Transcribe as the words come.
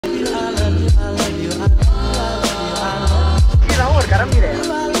Hey,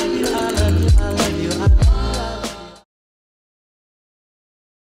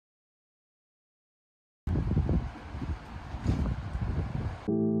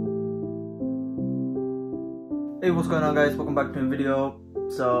 what's going on, guys? Welcome back to a video.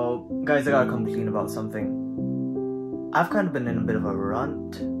 So guys, I gotta complain about something. I've kind of been in a bit of a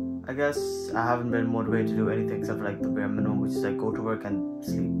runt, I guess. I haven't been motivated to do anything except for like the bare minimum, which is like go to work and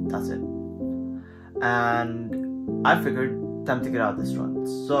sleep. That's it. And I figured time to get out of this run.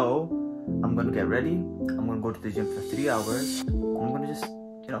 So I'm gonna get ready. I'm gonna go to the gym for 3 hours. I'm gonna just,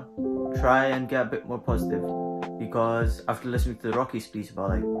 try and get a bit more positive, because after listening to the Rocky speech about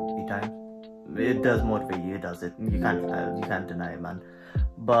like 8 times, it does motivate you. It does it. You can't deny it, man.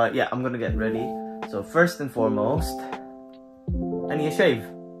 But yeah, I'm gonna get ready. So first and foremost, I need a shave.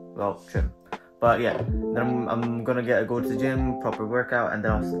 Well, trim. But yeah, then I'm gonna go to the gym, proper workout, and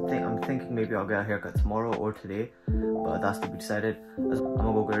then I'm thinking maybe I'll get a haircut tomorrow or today, but that's to be decided. I'm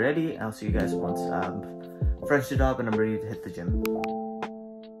gonna go get ready, and I'll see you guys once I'm freshened up and I'm ready to hit the gym.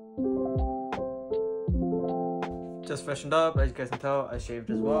 Just freshened up, as you guys can tell. I shaved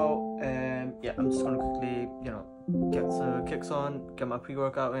as well, and yeah, I'm just gonna quickly, get some kicks on, get my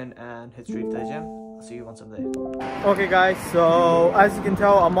pre-workout in, and head straight to the gym. I'll see you once I'm there. Okay, guys. So as you can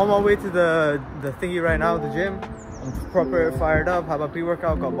tell, I'm on my way to the thingy right now, the gym. I'm proper fired up. Have my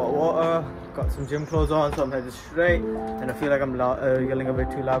pre-workout, got my water, got some gym clothes on, so I'm headed straight. And I feel like I'm yelling a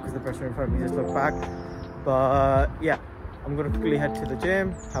bit too loud because the person in front of me just looked back. But yeah, I'm gonna quickly head to the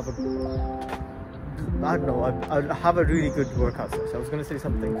gym. I don't know, I'll have a really good workout session. I was going to say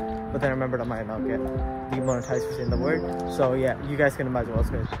something, but then I remembered I might not get demonetized for saying the word. So yeah, you guys can imagine what's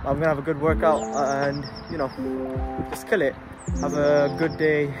going to. I'm going to have a good workout and, just kill it. Have a good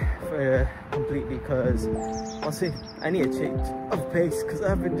day completely, because honestly, I need a change of pace, because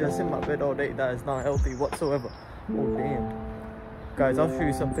I've been just in my bed all day. That is not healthy whatsoever. Oh damn. Guys, I'll show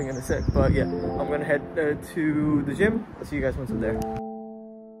you something in a sec, but yeah, I'm going to head to the gym. I'll see you guys once I'm there.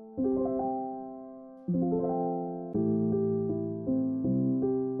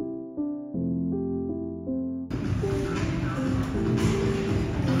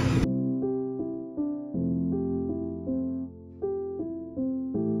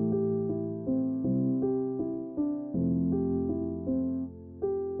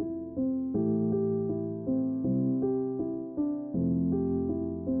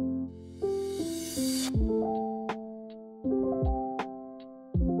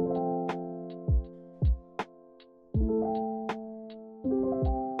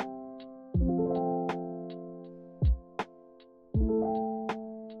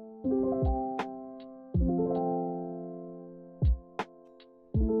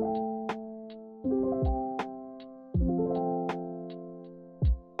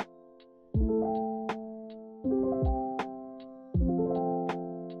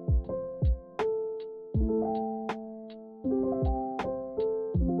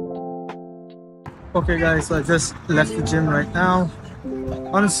 Okay guys, so I just left the gym right now.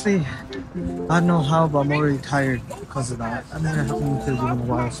 Honestly, I don't know how, but I'm already tired because of that. I mean, I haven't been to the gym in a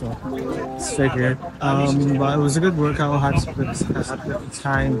while, so it's figured. But it was a good workout. I had a good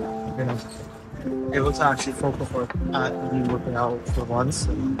time, able to actually focus at me working out for once.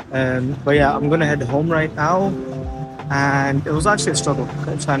 But yeah, I'm gonna head home right now. And it was actually a struggle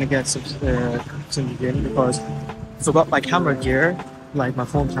trying to get some to the gym, because I forgot my camera gear, like my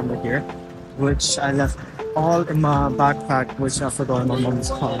phone camera gear, which I left all in my backpack, which I forgot in my mom's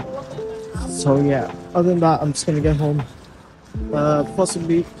car. So yeah, other than that, I'm just gonna get home,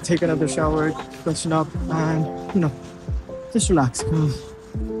 possibly take another shower, freshen up, and just relax.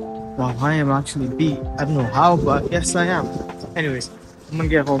 Wow, I am actually beat. I don't know how, but yes, I am. Anyways, I'm gonna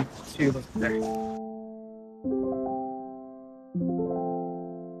get home. See you there.